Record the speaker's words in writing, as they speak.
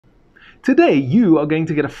Today, you are going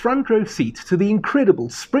to get a front row seat to the incredible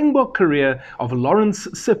Springbok career of Lawrence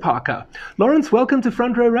Sephaka. Lawrence, welcome to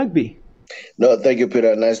Front Row Rugby. No, thank you,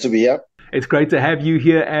 Peter. Nice to be here. It's great to have you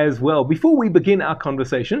here as well. Before we begin our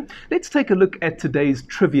conversation, let's take a look at today's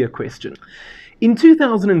trivia question. In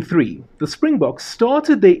 2003, the Springboks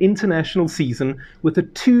started their international season with a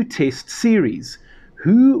two-test series.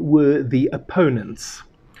 Who were the opponents?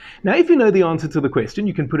 Now, if you know the answer to the question,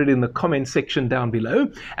 you can put it in the comment section down below,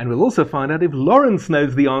 and we'll also find out if Lawrence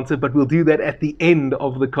knows the answer, but we'll do that at the end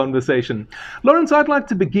of the conversation. Lawrence, I'd like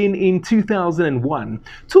to begin in 2001.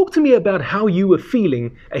 Talk to me about how you were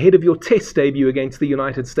feeling ahead of your test debut against the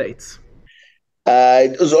United States.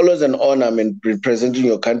 It was always an honor. I mean, representing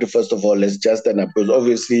your country, first of all, is just because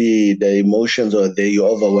obviously the emotions are there. You're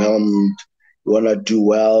overwhelmed. You want to do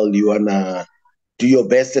well. You want to do your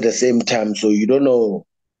best at the same time. So you don't know.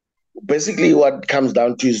 Basically, what comes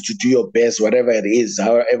down to is to do your best, whatever it is,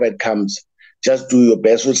 however it comes. Just do your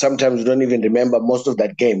best. So sometimes you don't even remember most of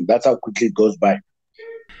that game. That's how quickly it goes by.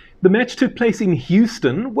 The match took place in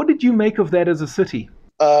Houston. What did you make of that as a city?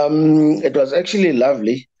 It was actually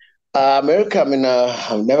lovely. America, I mean,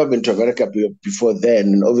 I've never been to America before then.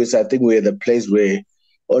 And obviously, I think we're the place where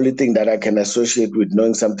only thing that I can associate with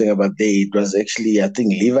knowing something about there, it was actually, I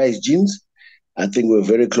think, Levi's jeans. I think we're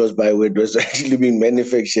very close by where it was actually being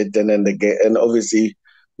manufactured. And obviously,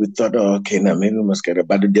 we thought, oh, okay, now maybe we must get it.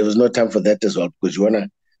 But there was no time for that as well, because you want to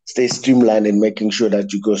stay streamlined and making sure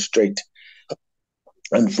that you go straight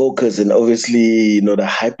and focus. And obviously, the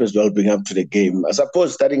hype as well bring up to the game. I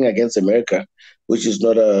suppose starting against America, which is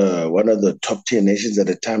not one of the top tier nations at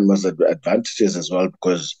the time, was advantages as well,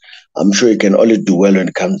 because I'm sure you can only do well when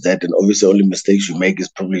it comes to that. And obviously, only mistakes you make is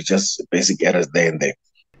probably just basic errors there and there.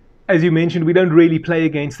 As you mentioned, we don't really play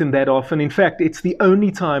against them that often. In fact, it's the only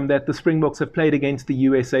time that the Springboks have played against the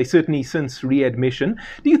USA, certainly since readmission.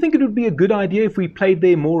 Do you think it would be a good idea if we played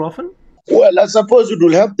there more often? Well, I suppose it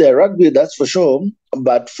will help their rugby, that's for sure.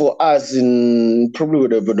 But for us, probably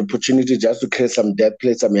would have an opportunity just to create some depth,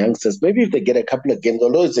 play some youngsters. Maybe if they get a couple of games,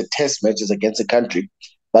 although it's a test matches against a country,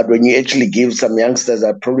 but when you actually give some youngsters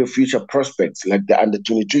that probably future prospects, like the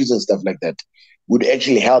under-23s and stuff like that, would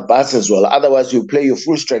actually help us as well. Otherwise, you play your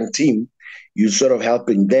full-strength team, you're sort of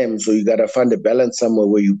helping them. So you got to find a balance somewhere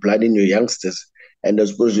where you plan in your youngsters. And I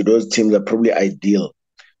suppose those teams are probably ideal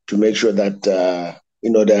to make sure that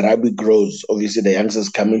the rugby grows. Obviously, the youngsters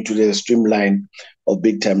come into the streamline of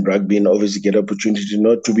big-time rugby and obviously get opportunity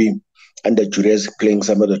not to be under duress playing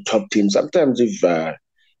some of the top teams. Sometimes if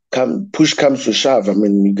push comes to shove, I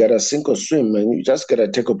mean, you got to sink or swim and you just got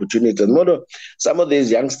to take opportunities. And some of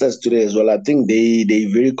these youngsters today as well, I think they're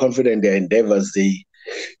very confident in their endeavors.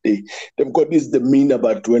 They've got this demeanor,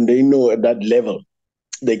 but when they know at that level,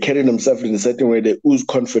 they carry themselves in a certain way, they ooze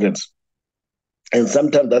confidence. And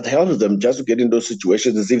sometimes that helps them just to get in those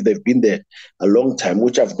situations as if they've been there a long time,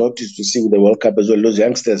 which I've noticed to see with the World Cup as well. Those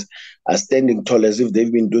youngsters are standing tall as if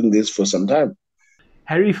they've been doing this for some time.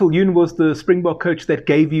 Harry Viljoen was the Springbok coach that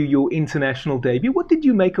gave you your international debut. What did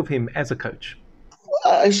you make of him as a coach?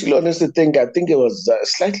 I actually honestly think he was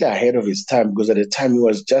slightly ahead of his time, because at the time he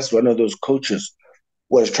was just one of those coaches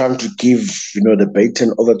who was trying to give the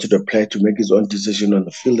baton over to the player to make his own decision on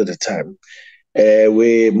the field at the time.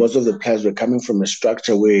 Where most of the players were coming from a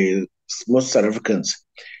structure where most South Africans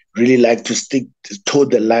really like to stick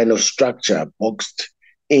toward the line of structure, boxed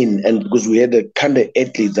in. And because we had the kind of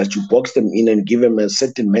athletes that you box them in and give them a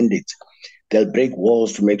certain mandate, they'll break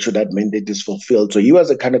walls to make sure that mandate is fulfilled. So he was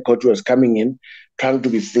the kind of coach who was coming in, trying to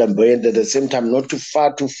be flamboyant at the same time, not too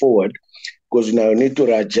far too forward, because you need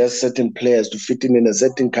to adjust certain players to fit in a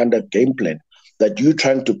certain kind of game plan that you're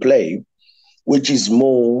trying to play, which is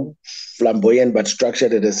more flamboyant but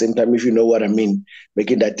structured at the same time, if you know what I mean,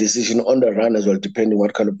 making that decision on the run as well, depending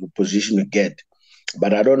what kind of position you get.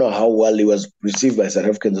 But I don't know how well he was received by South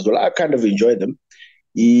Africans as well. I kind of enjoyed them.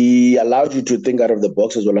 He allowed you to think out of the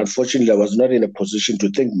box as well. Unfortunately, I was not in a position to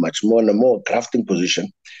think much more, in a more crafting position.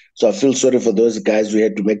 So I feel sorry for those guys who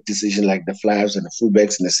had to make decisions like the flyers and the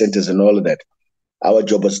fullbacks and the centers and all of that. Our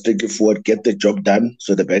job was strictly forward, get the job done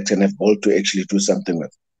so the backs can have ball to actually do something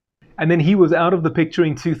with. And then he was out of the picture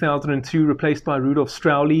in 2002, replaced by Rudolf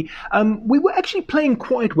Straeuli. We were actually playing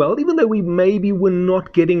quite well, even though we maybe were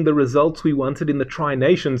not getting the results we wanted in the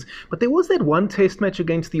Tri-Nations. But there was that one test match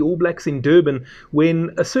against the All Blacks in Durban when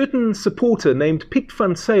a certain supporter named Piet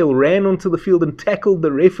Van Zyl ran onto the field and tackled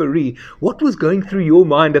the referee. What was going through your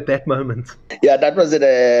mind at that moment? Yeah, that was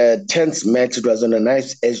a tense match. It was on a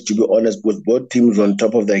nice edge, to be honest, with both teams on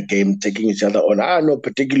top of their game, taking each other on. I know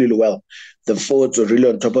particularly well the forwards were really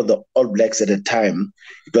on top of the All Blacks at the time.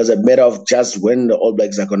 It was a matter of just when the All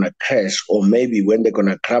Blacks are going to crash or maybe when they're going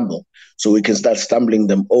to crumble so we can start stumbling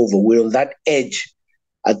them over. We're on that edge.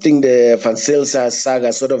 I think the Van Zyl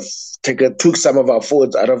saga sort of took some of our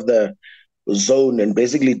forwards out of the zone and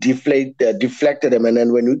basically deflected them. And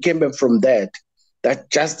then when we came back from that, that's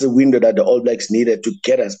just the window that the All Blacks needed to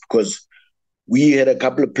get us, because we had a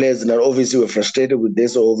couple of players that obviously were frustrated with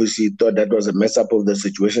this, or obviously thought that was a mess up of the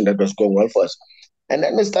situation that was going well for us. And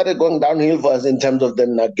then it started going downhill for us in terms of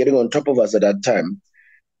them not getting on top of us at that time.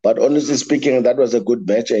 But honestly speaking, that was a good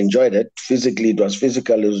match. I enjoyed it. Physically, it was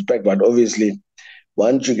physical, it was back. But obviously,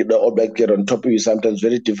 once you get the All Black get on top of you, sometimes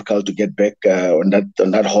very difficult to get back on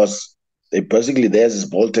that horse. They basically, theirs is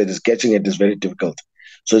bolted, is catching it is very difficult.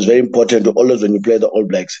 So it's very important to always, when you play the All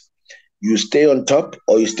Blacks, you stay on top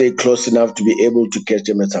or you stay close enough to be able to catch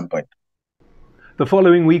them at some point. The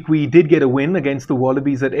following week, we did get a win against the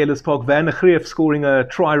Wallabies at Ellis Park. Van der Greef scoring a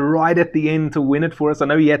try right at the end to win it for us. I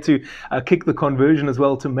know he had to kick the conversion as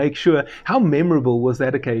well to make sure. How memorable was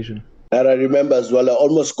that occasion? And I remember as well, I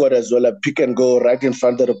almost scored as well, a pick and go right in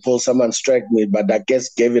front of the pole. Someone struck me, but I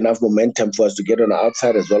guess gave enough momentum for us to get on the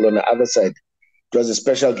outside as well on the other side. It was a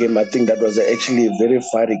special game. I think that was actually a very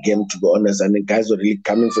fiery game, to be honest. And the guys were really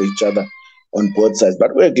coming for each other on both sides.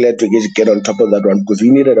 But we're glad to get on top of that one, because we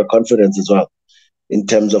needed a confidence as well in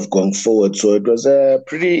terms of going forward. So it was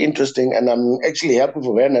pretty interesting. And I'm actually happy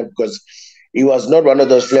for Werner, because he was not one of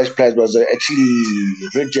those flash players. Was actually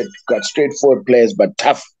rigid, got straightforward players, but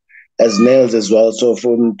tough as nails as well. So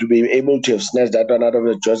for him to be able to have snatched that one out of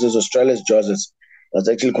the jaws, Australia's jaws, was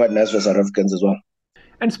actually quite nice for South Africans as well.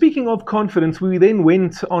 And speaking of confidence, we then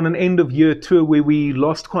went on an end-of-year tour where we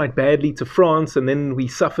lost quite badly to France, and then we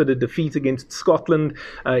suffered a defeat against Scotland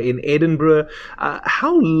in Edinburgh.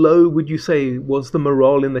 How low would you say was the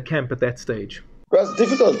morale in the camp at that stage? It was a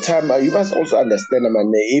difficult time. You must also understand,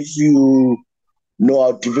 man, if you know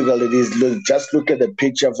how difficult it is, just look at the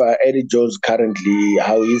picture of Eddie Jones currently,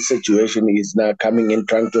 how his situation is now coming in,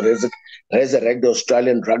 trying to resurrect the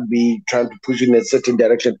Australian rugby, trying to push in a certain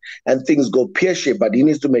direction, and things go pear-shaped, but he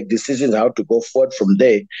needs to make decisions how to go forward from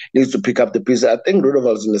there. He needs to pick up the pieces. I think Rudolf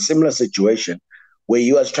was in a similar situation where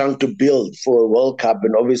he was trying to build for a World Cup,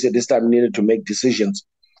 and obviously this time needed to make decisions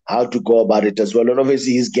how to go about it as well. And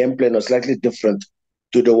obviously his game plan was slightly different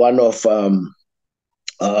to the one of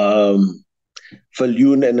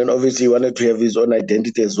Viljoen, and then obviously he wanted to have his own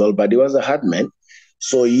identity as well, but he was a hard man.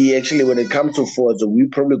 So he actually, when it comes to forwards, we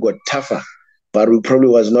probably got tougher, but we probably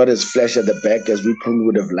was not as flash at the back as we probably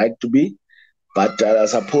would have liked to be. But I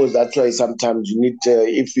suppose that's why sometimes you need to,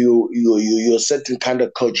 if you're a certain kind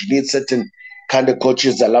of coach, you need certain kind of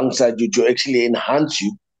coaches alongside you to actually enhance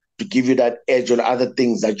you, to give you that edge on other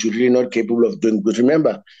things that you're really not capable of doing. Because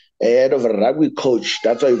remember, ahead of a rugby coach,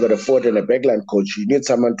 that's why you got a forward and a backline coach. You need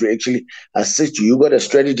someone to actually assist you. You got a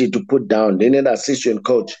strategy to put down. They need to assist you and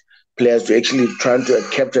coach players to actually try to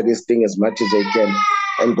capture this thing as much as they can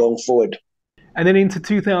and going forward. And then into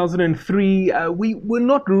 2003, we were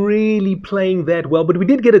not really playing that well, but we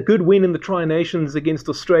did get a good win in the Tri-Nations against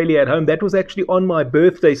Australia at home. That was actually on my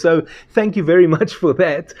birthday, so thank you very much for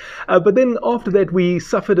that. But then after that, we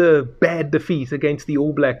suffered a bad defeat against the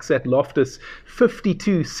All Blacks at Loftus,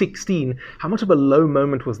 52-16. How much of a low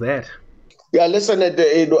moment was that? Yeah, listen,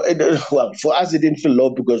 well, for us, it didn't feel low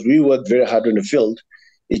because we worked very hard on the field.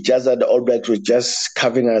 It's just that the All Blacks were just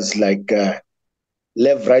covering us like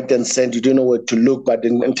left, right, and center. You don't know where to look. But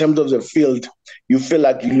in terms of the field, you feel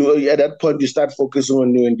like at that point, you start focusing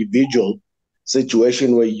on your individual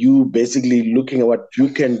situation where you basically looking at what you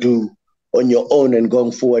can do on your own and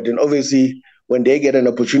going forward. And obviously, when they get an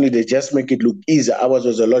opportunity, they just make it look easy. Ours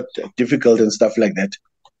was a lot difficult and stuff like that.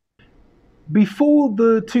 Before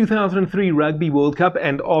the 2003 Rugby World Cup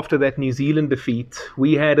and after that New Zealand defeat,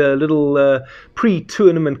 we had a little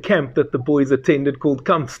pre-tournament camp that the boys attended called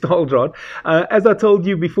Kamp Staldraad. As I told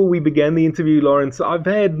you before we began the interview, Lawrence, I've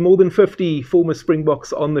had more than 50 former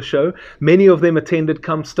Springboks on the show. Many of them attended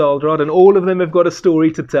Kamp Staldraad, and all of them have got a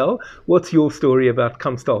story to tell. What's your story about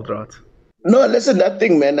Kamp Staldraad? No, listen,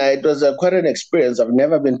 nothing, man. It was quite an experience. I've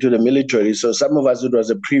never been to the military, so some of us, it was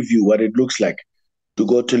a preview what it looks like to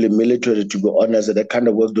go to the military, to be honest, and the kind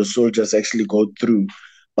of work the soldiers actually go through.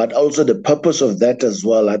 But also the purpose of that as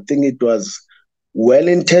well. I think it was well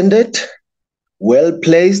intended, well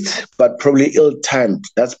placed, but probably ill timed.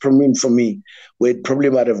 That's probably for me, where it probably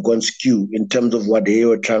might have gone skew in terms of what they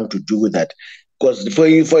were trying to do with that. Because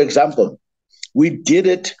for example, we did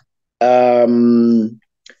it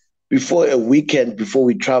before a weekend before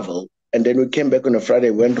we traveled, and then we came back on a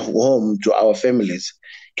Friday, went home to our families,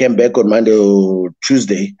 came back on Monday or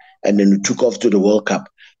Tuesday, and then we took off to the World Cup.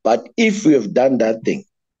 But if we have done that thing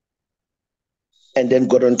and then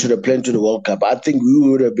got onto the plane to the World Cup, I think we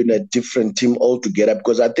would have been a different team altogether,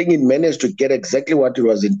 because I think it managed to get exactly what it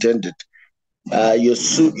was intended. Your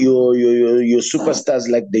superstars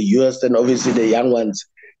like the US and obviously the young ones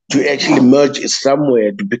to actually merge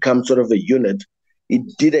somewhere to become sort of a unit. It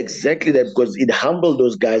did exactly that because it humbled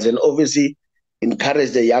those guys and obviously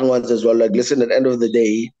encouraged the young ones as well. Like, listen, at the end of the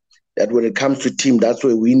day, that when it comes to team, that's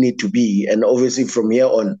where we need to be. And obviously from here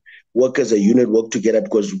on, work as a unit, work together,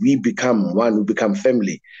 because we become one, we become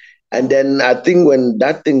family. And then I think when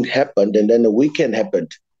that thing happened and then the weekend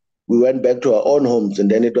happened, we went back to our own homes, and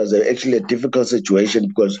then it was actually a difficult situation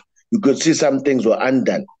because you could see some things were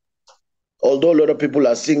undone. Although a lot of people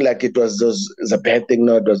are seeing like it was a bad thing,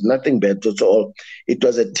 no, it was nothing bad at all. It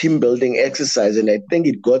was a team building exercise, and I think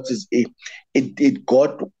it got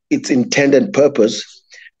its intended purpose,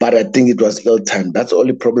 but I think it was ill timed. That's the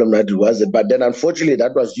only problem that it was. But then, unfortunately,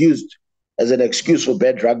 that was used as an excuse for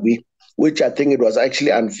bad rugby, which I think it was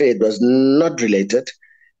actually unfair. It was not related.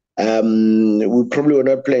 We probably were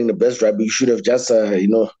not playing the best rugby. You should have just,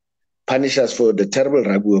 punished us for the terrible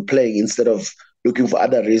rugby we were playing instead of looking for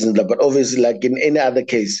other reasons. But obviously, like in any other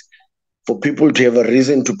case, for people to have a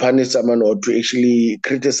reason to punish someone or to actually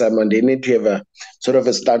criticize someone, they need to have a sort of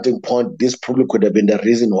a starting point. This probably could have been the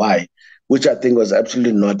reason why, which I think was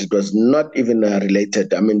absolutely not. It was not even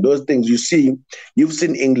related. I mean, those things you've seen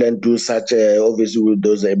England do such, obviously, with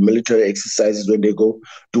those military exercises when they go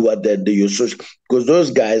to what the because those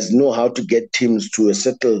guys know how to get teams to a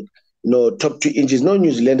settle, top 2 inches. No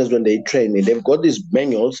New Zealanders, when they train, they've got these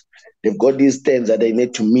manuals, they've got these stands that they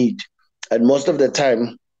need to meet. And most of the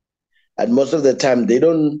time, they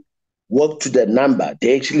don't work to the number.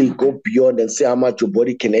 They actually go beyond and see how much your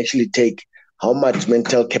body can actually take, how much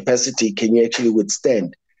mental capacity can you actually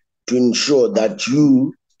withstand to ensure that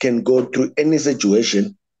you can go through any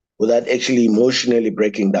situation without actually emotionally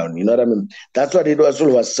breaking down. You know what I mean? That's what it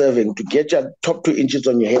also was serving, to get your top 2 inches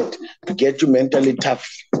on your head, to get you mentally tough.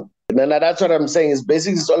 And then that's what I'm saying, is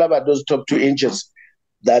basically it's all about those top 2 inches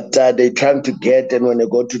that they're trying to get. And when they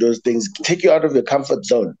go to those things, take you out of your comfort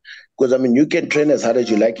zone. Because, I mean, you can train as hard as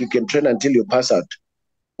you like. You can train until you pass out.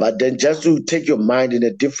 But then just to take your mind in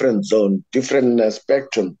a different zone, different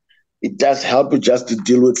spectrum, it does help you just to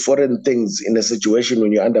deal with foreign things in a situation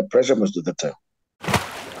when you're under pressure most of the time.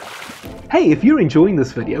 Hey, if you're enjoying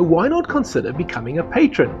this video, why not consider becoming a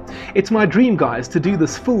patron? It's my dream, guys, to do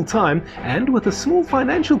this full time, and with a small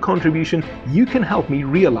financial contribution, you can help me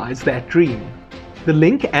realize that dream. The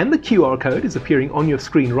link and the QR code is appearing on your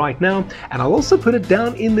screen right now, and I'll also put it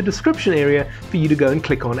down in the description area for you to go and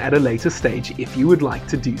click on at a later stage if you would like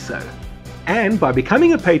to do so. And by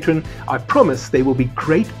becoming a patron, I promise there will be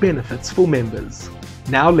great benefits for members.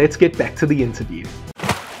 Now let's get back to the interview.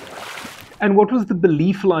 And what was the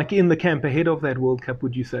belief like in the camp ahead of that World Cup,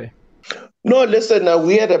 would you say? No, listen,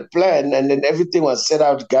 we had a plan and then everything was set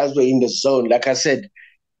out. Guys were in the zone. Like I said,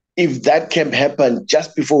 if that camp happened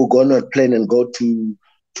just before we go on a plane and go to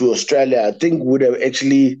Australia, I think would have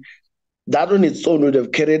actually, that on its own would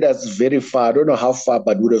have carried us very far. I don't know how far,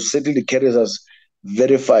 but would have certainly carried us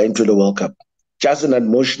very far into the World Cup. Just an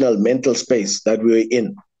emotional, mental space that we were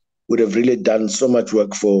in would have really done so much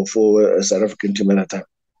work for a South African team at that time.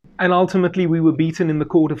 And ultimately, we were beaten in the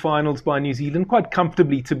quarterfinals by New Zealand quite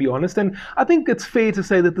comfortably, to be honest. And I think it's fair to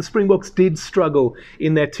say that the Springboks did struggle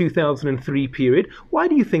in that 2003 period. Why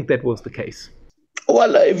do you think that was the case?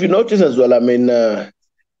 Well, if you notice as well, I mean,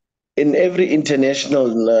 in every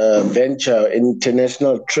international venture,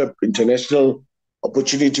 international trip, international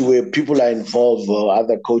opportunity where people are involved, or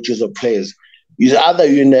other coaches or players, you're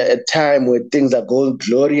in a time where things are going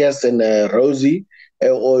glorious and rosy,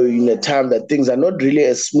 or in a time that things are not really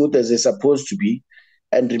as smooth as they're supposed to be.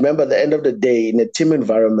 And remember, at the end of the day, in a team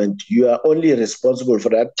environment, you are only responsible for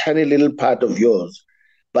that tiny little part of yours.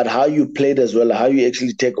 But how you played as well, how you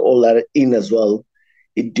actually take all that in as well,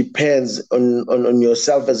 it depends on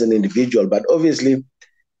yourself as an individual. But obviously,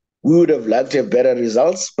 we would have liked to have better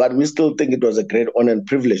results, but we still think it was a great honor and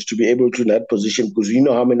privilege to be able to in that position, because you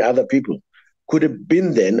know how many other people could have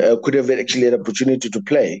been then, could have actually had opportunity to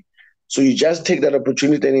play. So you just take that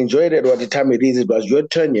opportunity and enjoy it at what the time it is. It was your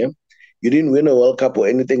turn, yeah? You didn't win a World Cup or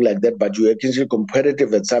anything like that, but you were actually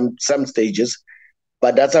competitive at some stages.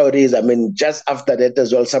 But that's how it is. I mean, just after that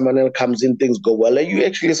as well, someone else comes in, things go well, and you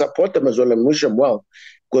actually support them as well and wish them well,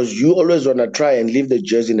 because you always want to try and leave the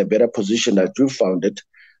jersey in a better position that you found it.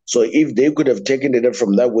 So if they could have taken it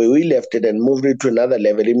from that way we left it and moved it to another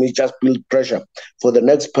level, it means just build pressure for the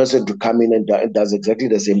next person to come in and does exactly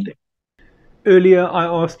the same thing. Earlier, I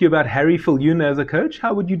asked you about Harry Viljoen as a coach.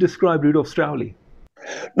 How would you describe Rudolf Straeuli?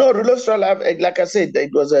 No, Rudolf, like I said,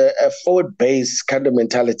 it was a forward-based kind of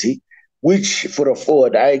mentality, which for a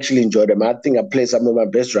forward, I actually enjoyed him. I think I played some of my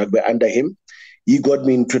best rugby under him. He got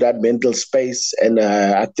me into that mental space, and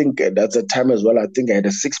I think that's a time as well. I think I had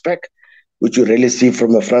a six-pack, which you really see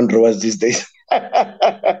from a front rowers these days.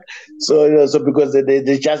 So, so because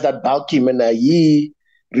they just that bulky man, he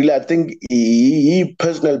really, I think he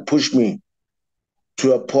personally pushed me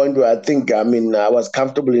to a point where I think, I mean, I was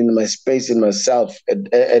comfortable in my space in myself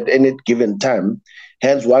at any given time.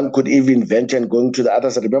 Hence, one could even venture and going to the other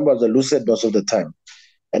side. Remember, I was a lucid most of the time.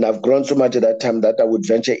 And I've grown so much at that time that I would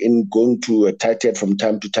venture in going to a tight head from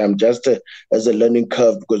time to time, just as a learning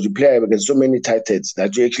curve, because you play against so many tight heads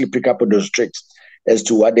that you actually pick up on those tricks as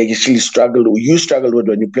to what they actually struggled or you struggled with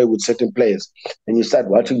when you play with certain players. And you start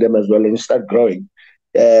watching them as well and you start growing.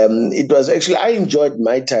 It was actually, I enjoyed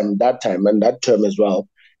my time, that time and that term as well.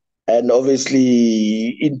 And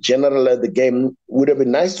obviously, in general, the game would have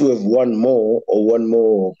been nice to have won more or won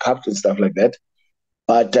more cups and stuff like that.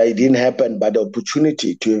 But it didn't happen. But the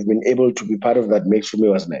opportunity to have been able to be part of that mix for me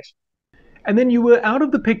was nice. And then you were out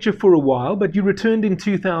of the picture for a while, but you returned in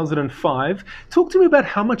 2005. Talk to me about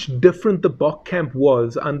how much different the Bok camp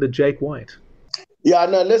was under Jake White. Yeah,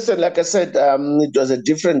 no, listen, like I said, it was a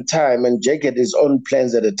different time, and Jake had his own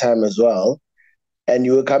plans at the time as well. And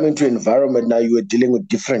you were coming to an environment now, you were dealing with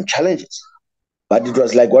different challenges. But it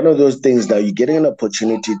was like one of those things now you're getting an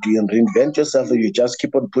opportunity to reinvent yourself and you just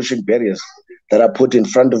keep on pushing barriers that are put in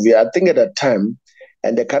front of you. I think at that time,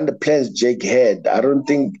 and the kind of plans Jake had, I don't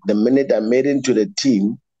think the minute I made into the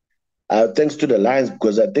team, thanks to the Lions,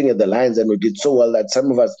 because I think at the Lions and we did so well that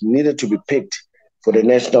some of us needed to be picked for the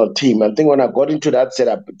national team. I think when I got into that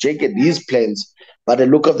setup, Jake had his plans, but the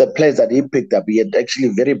look of the players that he picked up, he had actually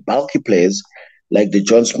very bulky players like the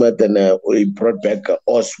John Smith, and he brought back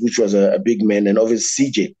Oz, which was a big man, and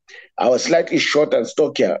obviously CJ. I was slightly short and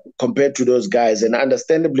stockier compared to those guys, and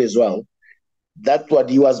understandably as well, that's what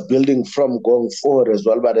he was building from going forward as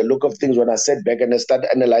well. By the look of things, when I sat back and I started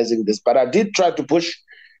analyzing this, but I did try to push.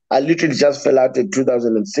 I literally just fell out in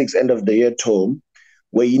 2006, end of the year term,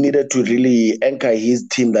 where he needed to really anchor his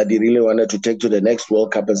team that he really wanted to take to the next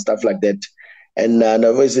World Cup and stuff like that. And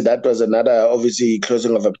obviously, that was another, obviously,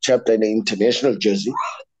 closing of a chapter in the international jersey.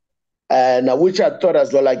 And which I thought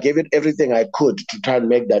as well, I gave it everything I could to try and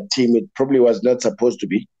make that team. It probably was not supposed to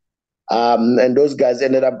be. And those guys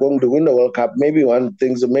ended up going to win the World Cup. Maybe one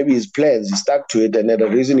thing, so maybe his plans, he stuck to it, and the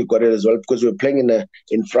reason he got it as well because we were playing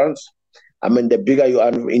in France. I mean, the bigger you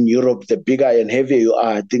are in Europe, the bigger and heavier you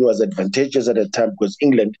are. I think it was advantageous at the time because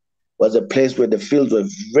England was a place where the fields were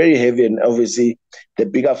very heavy, and obviously, the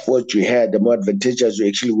bigger forward you had, the more advantageous you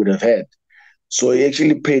actually would have had. So he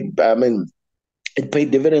actually paid. I mean, it paid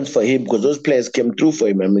dividends for him because those players came through for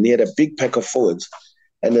him. I mean, he had a big pack of forwards.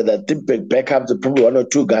 And the big backups, probably one or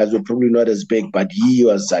two guys were probably not as big, but he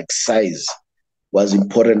was like size was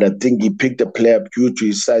important. I think he picked a player due to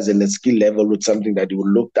his size and the skill level with something that he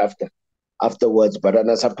would looked after afterwards. But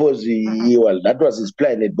and I suppose well, that was his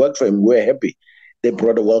plan. It worked for him. We're happy. They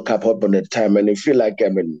brought a World Cup up on that time. And I feel like, I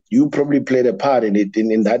mean, you probably played a part in it,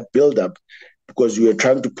 in that build-up because you were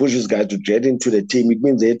trying to push these guys to get into the team. It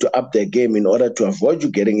means they had to up their game in order to avoid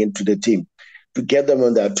you getting into the team, to get them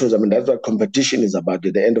on their toes. I mean, that's what competition is about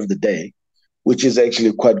at the end of the day, which is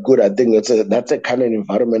actually quite good. I think that's a kind of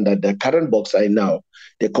environment that the current Boks are in now.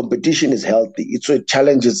 The competition is healthy. It so it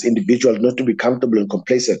challenges individuals not to be comfortable and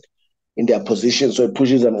complacent in their position, so it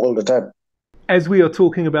pushes them all the time. As we are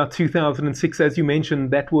talking about 2006, as you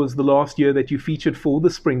mentioned, that was the last year that you featured for the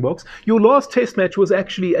Springboks. Your last test match was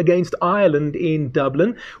actually against Ireland in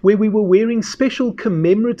Dublin, where we were wearing special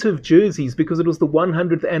commemorative jerseys because it was the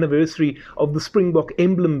 100th anniversary of the Springbok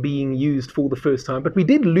emblem being used for the first time. But we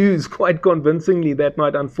did lose quite convincingly that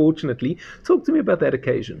night, unfortunately. Talk to me about that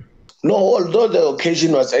occasion. No, although the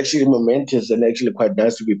occasion was actually momentous and actually quite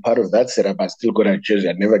nice to be part of that setup, I still got a jersey.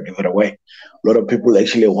 I never give it away. A lot of people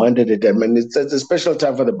actually wanted it. I mean, it's a special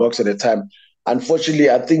time for the Boks at the time. Unfortunately,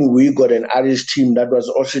 I think we got an Irish team that was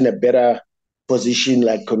also in a better position,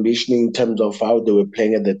 like conditioning in terms of how they were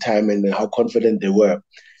playing at the time and how confident they were.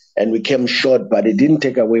 And we came short, but it didn't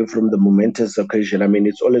take away from the momentous occasion. I mean,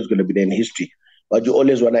 it's always going to be there in history, but you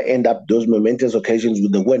always want to end up those momentous occasions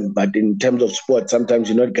with the win. But in terms of sport, sometimes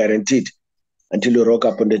you're not guaranteed until you rock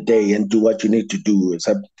up on the day and do what you need to do.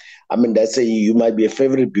 So, I mean, that's a, you might be a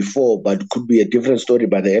favorite before, but it could be a different story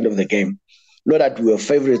by the end of the game. Not that we were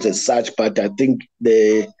favorites as such, but I think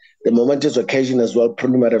the momentous occasion as well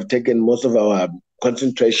probably might have taken most of our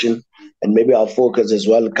concentration and maybe our focus as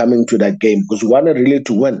well coming to that game because we wanted really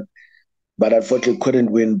to win, but unfortunately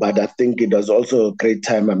couldn't win. But I think it was also a great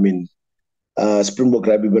time. I mean, Springbok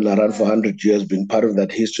Rugby been around for 100 years, been part of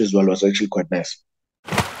that history as well, was actually quite nice.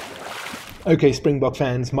 Okay, Springbok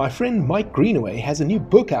fans, my friend Mike Greenaway has a new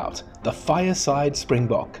book out, The Fireside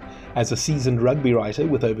Springbok. As a seasoned rugby writer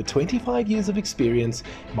with over 25 years of experience,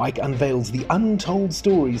 Mike unveils the untold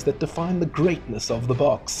stories that define the greatness of the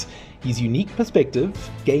Boks. His unique perspective,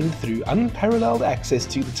 gained through unparalleled access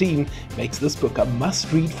to the team, makes this book a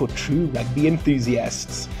must-read for true rugby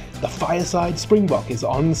enthusiasts. The Fireside Springbok is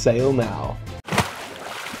on sale now.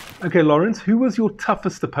 Okay, Lawrence, who was your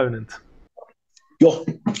toughest opponent?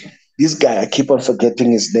 This guy, I keep on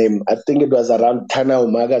forgetting his name. I think it was around Tana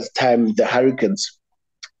Umaga's time, the Hurricanes.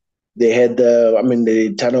 They had,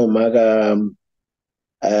 the Tana Umaga,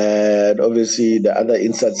 and obviously the other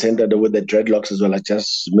inside center with the dreadlocks as well. I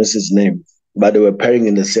just miss his name. But they were pairing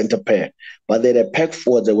in the center pair. But they had a pack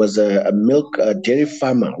forward. There was a dairy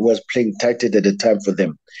farmer who was playing tight at the time for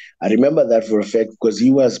them. I remember that for a fact because he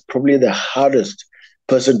was probably the hardest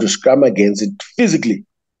person to scrum against it physically.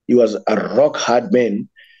 He was a rock hard man.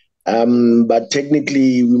 But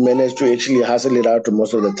technically, we managed to actually hustle it out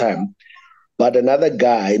most of the time. But another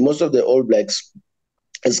guy, most of the All Blacks,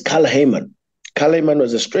 is Carl Heyman. Carl Heyman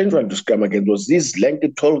was a strange one to scrum against. Was this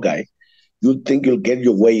lengthy, tall guy. You'd think you'll get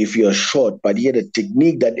your way if you're short, but he had a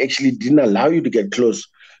technique that actually didn't allow you to get close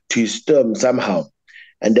to his stem somehow.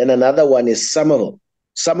 And then another one is Somerville.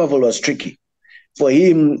 Somerville was tricky. For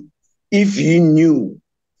him, if you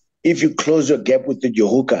close your gap with your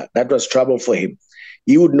hooker, that was trouble for him.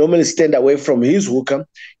 He would normally stand away from his hooker.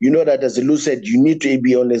 You know that, as Lou said, you need to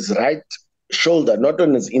be on his right shoulder, not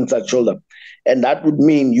on his inside shoulder. And that would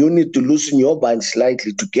mean you need to loosen your bind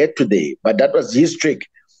slightly to get to there. But that was his trick,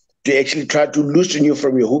 to actually try to loosen you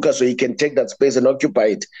from your hooker so he can take that space and occupy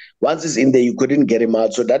it. Once he's in there, you couldn't get him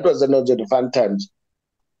out. So that was another of the fun times.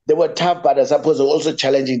 They were tough, but I suppose they were also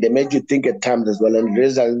challenging. They made you think at times as well.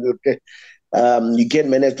 And you can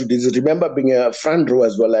manage to do this. Remember being a front row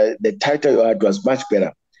as well, the tighter you had was much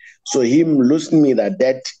better. So him losing me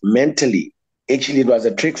that mentally, actually it was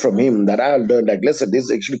a trick from him that I learned, like, listen, this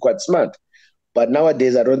is actually quite smart. But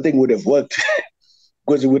nowadays, I don't think it would have worked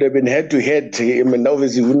because it would have been head-to-head. I mean,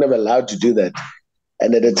 obviously, we wouldn't have allowed to do that.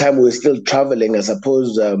 And at the time, we were still traveling. I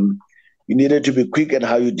suppose you needed to be quick in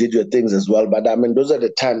how you did your things as well. But, I mean, those are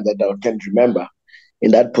the times that I can remember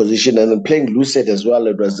in that position. And then playing lucid as well,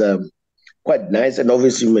 it was quite nice. And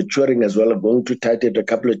obviously maturing as well, going too tight it a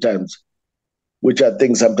couple of times, which I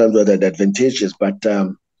think sometimes were advantageous. But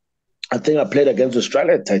I think I played against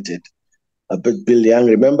Australia tight it. But Bill Young,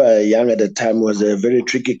 remember Young at the time was a very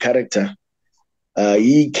tricky character.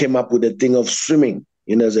 He came up with the thing of swimming,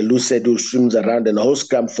 as a lucid who swims around and the whole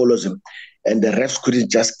scrum follows him. And the refs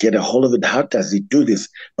couldn't just get a hold of it. How does he do this?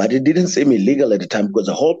 But it didn't seem illegal at the time because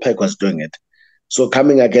the whole pack was doing it. So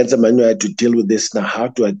coming against him, I knew I had to deal with this. Now, how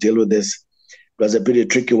do I deal with this? It was a pretty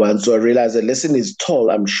tricky one. So I realized that, listen, he's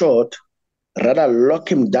tall, I'm short. Rather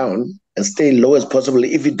lock him down and stay low as possible.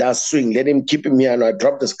 If he does swing, let him keep him here and I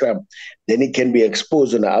drop the scrum. Then he can be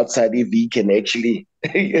exposed on the outside if he can actually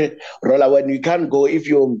roll away. And you can't go, if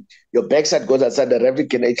your backside goes outside, the referee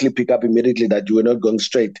can actually pick up immediately that you were not going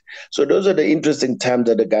straight. So those are the interesting times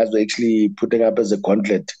that the guys were actually putting up as a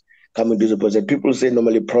gauntlet coming to the post. People say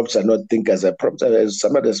normally props are not thinkers. Props are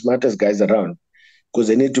some of the smartest guys around because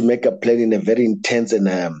they need to make a plan in a very intense and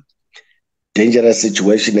dangerous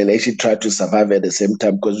situation and actually try to survive at the same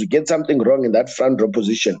time, because you get something wrong in that front row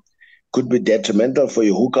position, could be detrimental for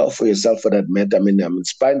your hooker or for yourself for that matter. I mean,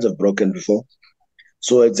 spines have broken before.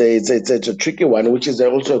 So it's a tricky one, which is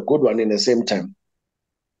also a good one in the same time.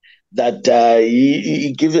 That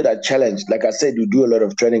he gives you that challenge. Like I said, you do a lot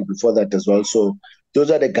of training before that as well. So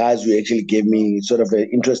those are the guys who actually gave me sort of an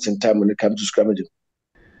interesting time when it comes to scrummaging.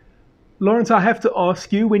 Lawrence, I have to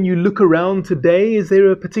ask you, when you look around today, is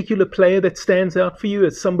there a particular player that stands out for you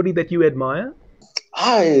as somebody that you admire?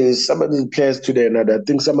 Some of the players today, and I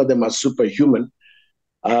think some of them are superhuman.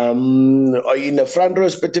 Or in the front row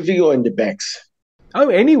specifically or in the backs? Oh,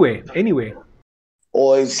 anywhere.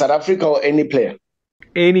 Or in South Africa or any player?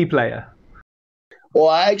 Any player. Well,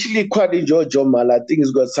 I actually quite enjoy Joe Mala. I think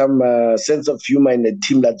he's got some sense of humor in a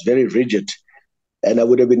team that's very rigid. And it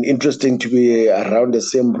would have been interesting to be around the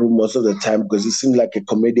same room most of the time because he seemed like a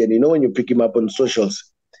comedian. When you pick him up on socials,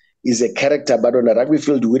 he's a character, but on a rugby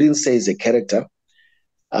field, we didn't say he's a character.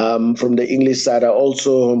 From the English side, I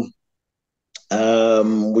also,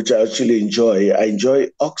 which I actually enjoy, I enjoy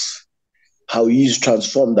Ox, how he's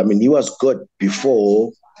transformed. I mean, he was good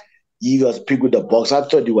before he was picked with the Boks. I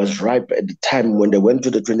thought he was ripe at the time when they went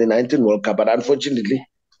to the 2019 World Cup, but unfortunately,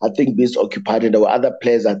 I think Beast occupied it. There were other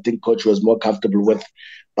players I think coach was more comfortable with.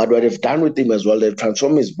 But what they've done with him as well, they've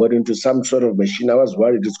transformed his body into some sort of machine. I was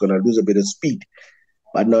worried he's going to lose a bit of speed.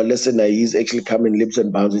 But now, listen, he's actually coming leaps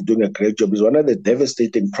and bounds. He's doing a great job. He's one of the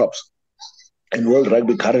devastating props in world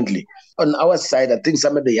rugby currently. On our side, I think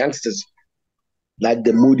some of the youngsters, like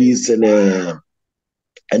the Moody's and the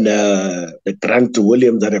Grant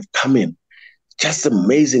Williams that have come in, just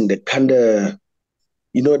amazing. The kind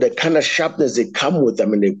of sharpness they come with. I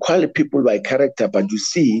mean, they're quality people by character, but you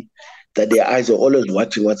see that their eyes are always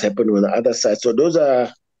watching what's happening on the other side. So those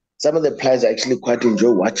are some of the players I actually quite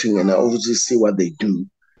enjoy watching, and I obviously see what they do.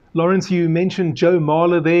 Lawrence, you mentioned Joe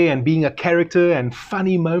Marler there and being a character and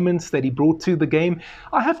funny moments that he brought to the game.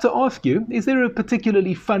 I have to ask you, is there a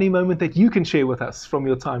particularly funny moment that you can share with us from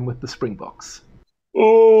your time with the Springboks?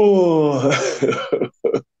 Oh,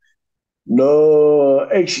 no,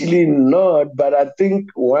 actually not. But I think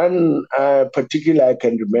one particular I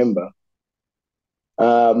can remember.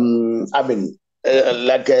 I mean,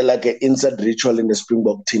 like an inside ritual in the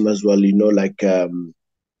Springbok team as well.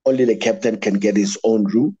 Only the captain can get his own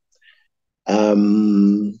room.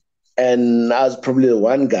 And I was probably the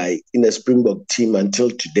one guy in the Springbok team until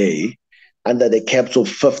today, under the caps of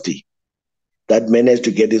 50, that managed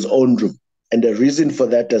to get his own room. And the reason for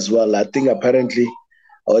that as well, I think apparently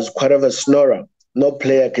I was quite of a snorer. No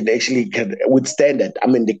player can withstand it. I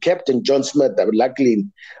mean, the captain, John Smith, luckily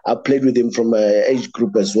I played with him from an age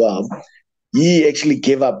group as well. He actually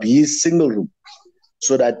gave up his single room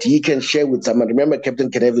so that he can share with someone. Remember,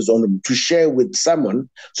 captain can have his own room to share with someone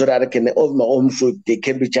so that I can have my own, so they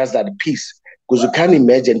can be just at peace. Because you can't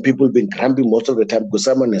imagine people being grumpy most of the time because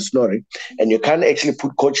someone is snoring, and you can't actually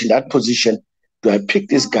put coach in that position. Do I pick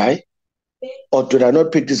this guy or do I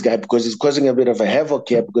not pick this guy because he's causing a bit of a havoc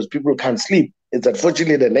here because people can't sleep? It's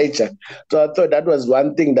unfortunately the nature. So I thought that was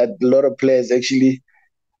one thing that a lot of players actually,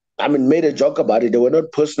 made a joke about it. They were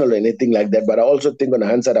not personal or anything like that. But I also think on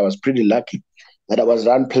hindsight, I was pretty lucky that I was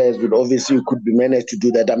around players with obviously who could be managed to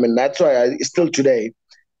do that. I mean, that's why still today,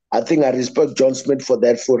 I think I respect John Smith for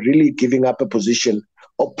that, for really giving up a position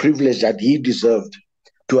of privilege that he deserved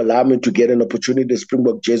to allow me to get an opportunity to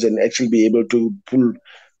Springbok jersey and actually be able to pull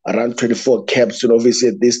around 24 caps. And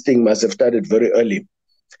obviously this thing must have started very early.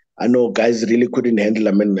 I know guys really couldn't handle.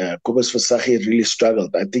 Kobus Versace really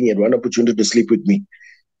struggled. I think he had one opportunity to sleep with me.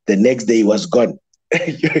 The next day he was gone.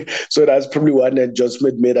 So that's probably one that John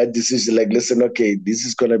Smith made that decision, like, listen, okay, this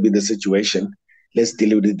is going to be the situation. Let's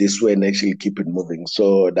deal with it this way and actually keep it moving.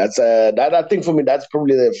 So that's that. I think for me, that's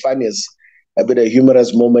probably the funniest, a bit of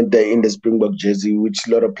humorous moment there in the Springbok jersey, which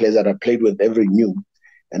a lot of players that I played with ever knew.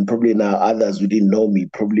 And probably now others who didn't know me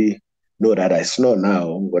probably know that I snore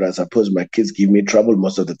now, but I suppose my kids give me trouble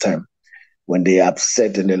most of the time. When they're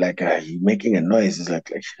upset and they're like, you're making a noise, it's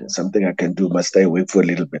like something I can do, must stay awake for a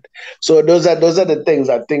little bit. So those are the things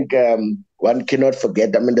I think one cannot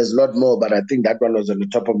forget. I mean, there's a lot more, but I think that one was on the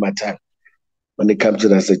top of my tongue when it comes to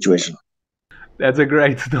that situation. That's a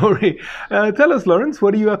great story. Tell us, Lawrence,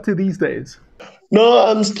 what are you up to these days? No,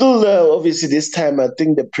 I'm still obviously this time. I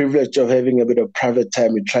think the privilege of having a bit of private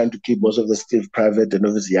time and trying to keep most of the stuff private, and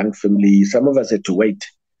obviously young family. Some of us had to wait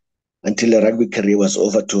until the rugby career was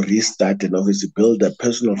over to restart and obviously build their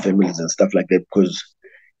personal families and stuff like that, because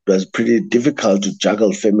it was pretty difficult to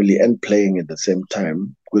juggle family and playing at the same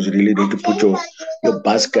time, because you really need to put your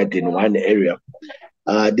basket in one area.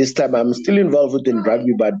 This time I'm still involved within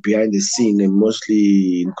rugby, but behind the scene and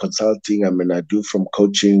mostly in consulting. I do from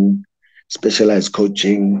coaching, specialized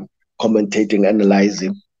coaching, commentating,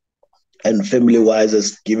 analyzing, and family-wise,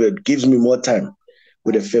 it gives me more time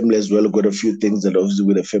with the family as well. I've got a few things that obviously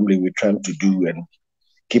with the family we're trying to do and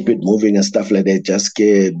keep it moving and stuff like that. Just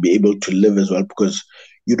be able to live as well, because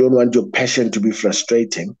you don't want your passion to be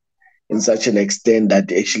frustrating in such an extent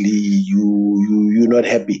that actually you're not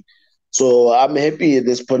happy. So I'm happy at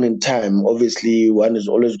this point in time. Obviously, one is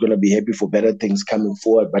always going to be happy for better things coming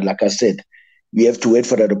forward. But like I said, we have to wait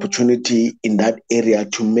for that opportunity in that area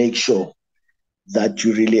to make sure that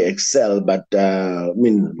you really excel. But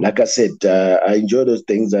like I said, I enjoy those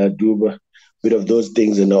things. I do a bit of those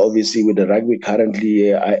things. And obviously with the rugby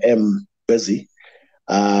currently, I am busy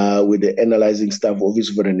with the analyzing stuff,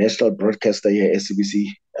 obviously for the national broadcaster here,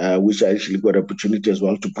 SABC, which I actually got opportunity as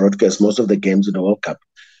well to broadcast most of the games in the World Cup,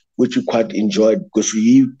 which we quite enjoyed because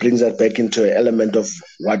he brings us back into an element of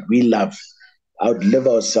what we love. Outlive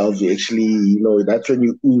ourselves. We actually, that's when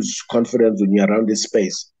you ooze confidence when you're around this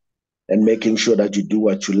space and making sure that you do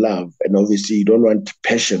what you love. And obviously you don't want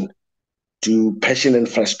passion and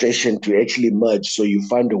frustration to actually merge. So you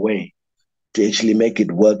find a way to actually make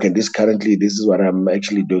it work. And this is what I'm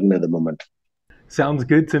actually doing at the moment. Sounds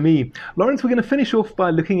good to me. Lawrence, we're going to finish off by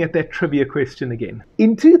looking at that trivia question again.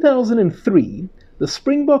 In 2003, The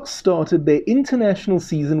Springboks started their international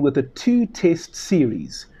season with a 2-test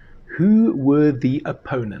series. Who were the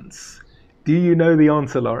opponents? Do you know the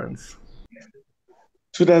answer, Lawrence?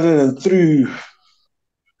 2003.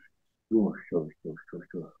 Sure.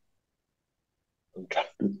 I'm trying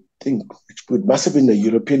to think. It must have been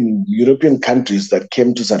the European countries that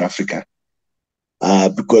came to South Africa.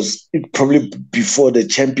 Because it probably before the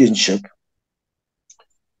championship.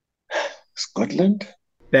 Scotland?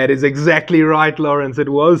 That is exactly right, Lawrence. It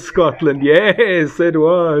was Scotland. Yes, it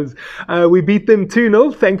was. We beat them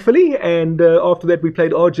 2-0, thankfully. And after that, we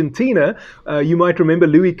played Argentina. You might remember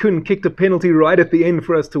Louis Kuhn kicked a penalty right at the end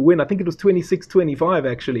for us to win. I think it was 26-25,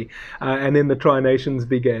 actually. And then the Tri-Nations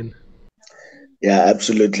began. Yeah,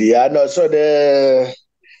 absolutely. Yeah, no, so the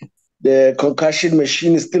concussion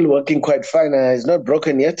machine is still working quite fine. It's not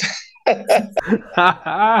broken yet.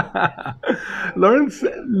 Lawrence,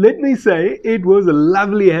 let me say it was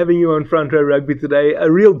lovely having you on Front Row Rugby today. A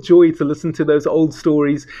real joy to listen to those old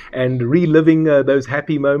stories and reliving those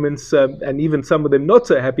happy moments and even some of them not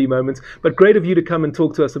so happy moments. But great of you to come and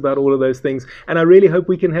talk to us about all of those things. And I really hope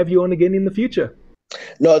we can have you on again in the future.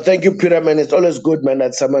 No, thank you, Peter, man. It's always good, man,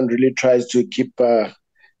 that someone really tries to keep the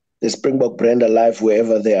Springbok brand alive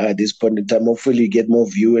wherever they are at this point in time. Hopefully you get more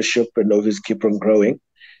viewership and always keep on growing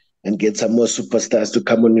and get some more superstars to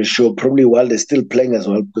come on your show, probably while they're still playing as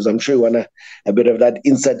well, because I'm sure you want a bit of that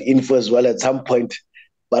inside info as well at some point.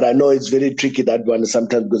 But I know it's very tricky, that one,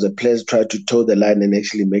 sometimes because the players try to toe the line and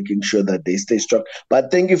actually making sure that they stay strong.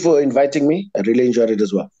 But thank you for inviting me. I really enjoyed it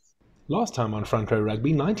as well. Last time on Front Row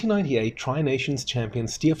Rugby, 1998 Tri-Nations champion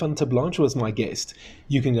Stefan Terblanche was my guest.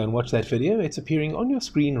 You can go and watch that video. It's appearing on your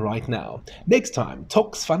screen right now. Next time,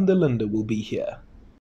 Tox van der Linde will be here.